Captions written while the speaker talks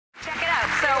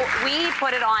we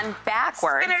put it on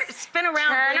backwards. Spin around.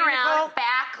 Turn around.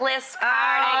 Backless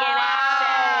cardigan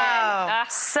action.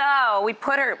 So we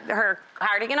put her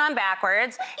cardigan on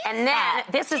backwards, and then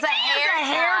this is a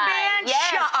hairband. Yes.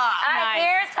 Shut up. A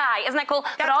hair tie. Isn't that cool?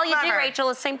 That's but all you do, clever. Rachel,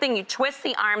 is the same thing. You twist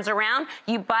the arms around,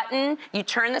 you button, you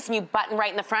turn this, and you button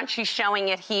right in the front. She's showing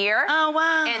it here. Oh,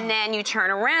 wow. And then you turn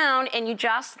around, and you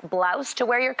just blouse to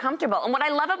where you're comfortable. And what I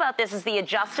love about this is the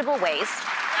adjustable waist.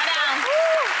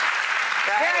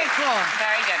 Very cool.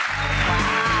 Very good.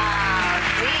 Wow.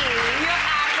 See? Your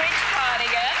average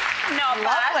cardigan. Not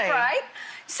Lovely. bad, right?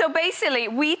 So basically,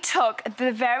 we took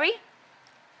the very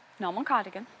normal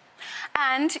cardigan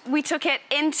and we took it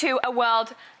into a world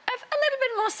of a little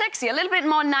bit more sexy, a little bit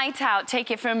more night out. Take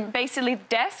it from basically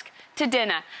desk to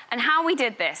dinner. And how we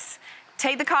did this,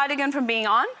 take the cardigan from being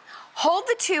on, hold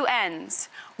the two ends,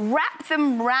 wrap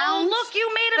them round. Oh, look,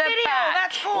 you made a video. back.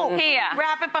 That's cool. Here.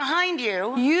 Wrap it behind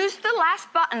you. Use the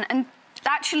last button and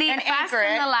actually And fasten anchor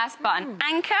it. the last button.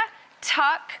 Anchor,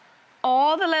 tuck,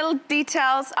 all the little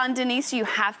details underneath. So you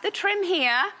have the trim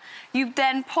here. You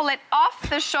then pull it off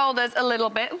the shoulders a little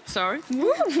bit. Oops, sorry.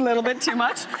 A little bit too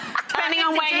much. Depending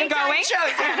on where you're going.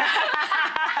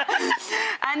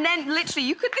 And then literally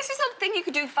you could, this is something you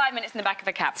could do 5 minutes in the back of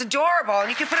a cap. It's adorable.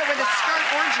 You can put it with a skirt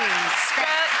or jeans.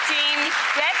 Skirt, jeans,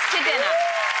 desk to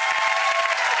dinner.